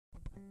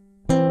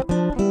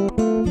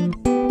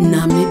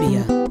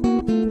Namibia.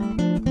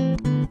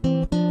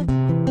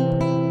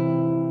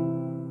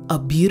 A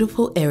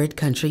beautiful arid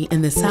country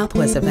in the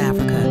southwest of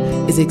Africa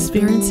is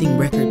experiencing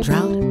record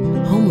drought,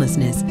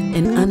 homelessness,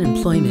 and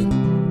unemployment.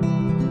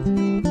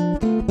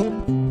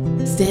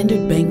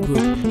 Standard Bank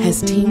Group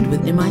has teamed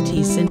with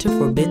MIT Center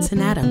for Bits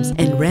and Atoms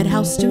and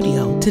Redhouse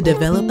Studio to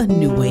develop a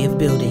new way of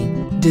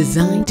building,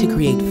 designed to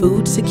create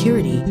food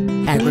security,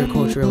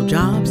 agricultural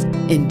jobs,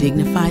 and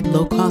dignified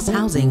low-cost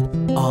housing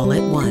all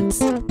at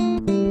once.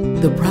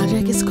 The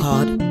project is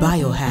called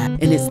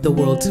bioHab, and it's the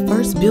world's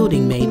first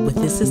building made with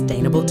this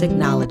sustainable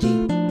technology.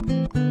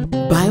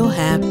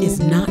 bioHab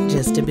is not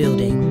just a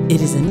building, it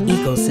is an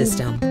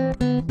ecosystem.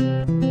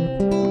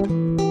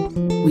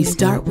 We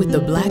start with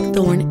the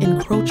blackthorn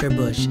encroacher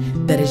bush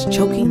that is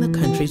choking the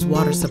country's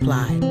water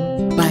supply.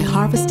 By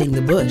harvesting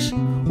the bush,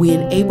 we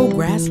enable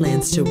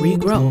grasslands to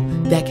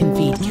regrow that can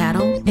feed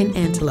cattle and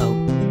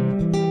antelope.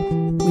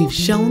 We've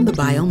shown the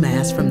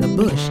biomass from the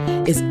bush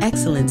is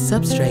excellent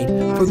substrate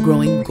for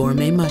growing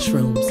gourmet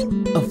mushrooms,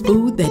 a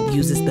food that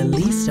uses the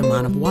least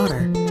amount of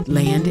water,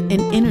 land,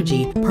 and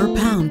energy per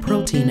pound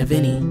protein of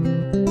any.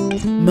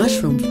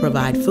 Mushrooms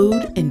provide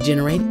food and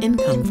generate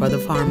income for the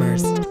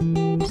farmers.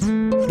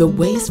 The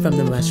waste from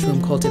the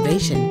mushroom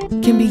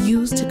cultivation can be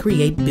used to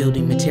create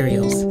building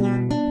materials.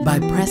 By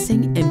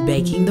pressing and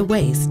baking the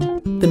waste,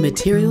 the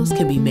materials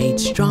can be made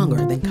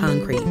stronger than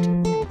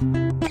concrete.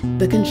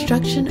 The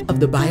construction of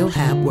the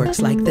bioHab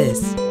works like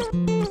this.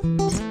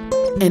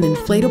 An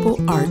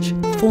inflatable arch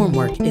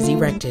formwork is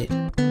erected.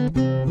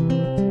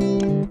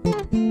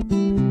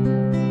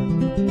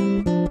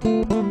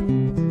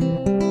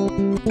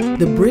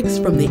 The bricks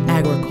from the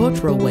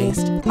agricultural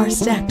waste are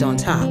stacked on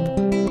top.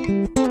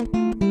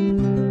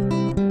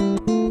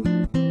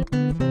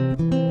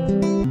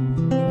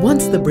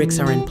 Once the bricks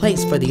are in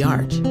place for the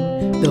arch,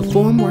 the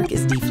formwork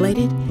is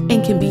deflated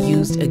and can be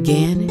used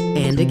again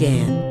and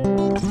again.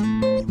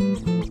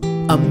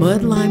 A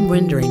mud lime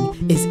rendering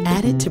is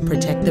added to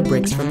protect the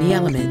bricks from the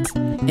elements,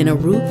 and a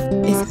roof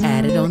is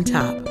added on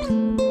top.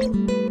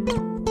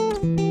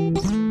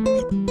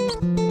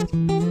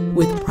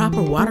 With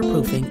proper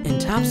waterproofing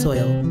and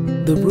topsoil,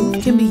 the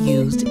roof can be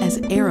used as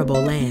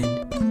arable land.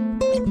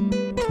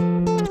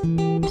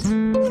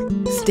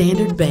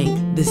 Standard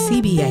Bank, the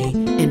CBA,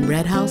 and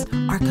Redhouse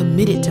are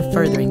committed to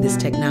furthering this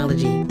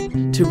technology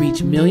to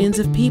reach millions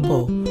of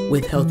people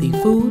with healthy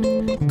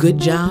food, good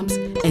jobs,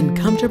 and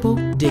comfortable,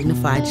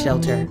 dignified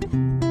shelter.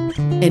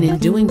 And in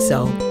doing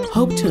so,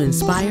 hope to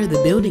inspire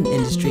the building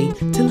industry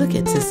to look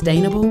at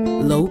sustainable,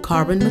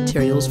 low-carbon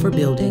materials for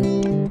building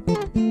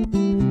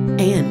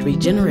and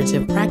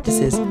regenerative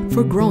practices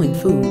for growing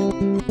food.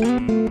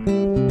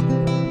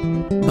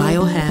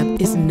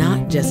 bioHab is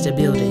not just a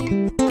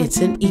building, it's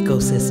an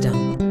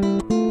ecosystem,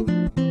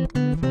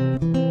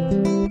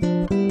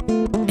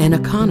 an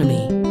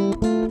economy,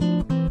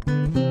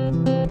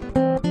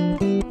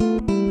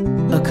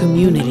 a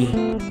community,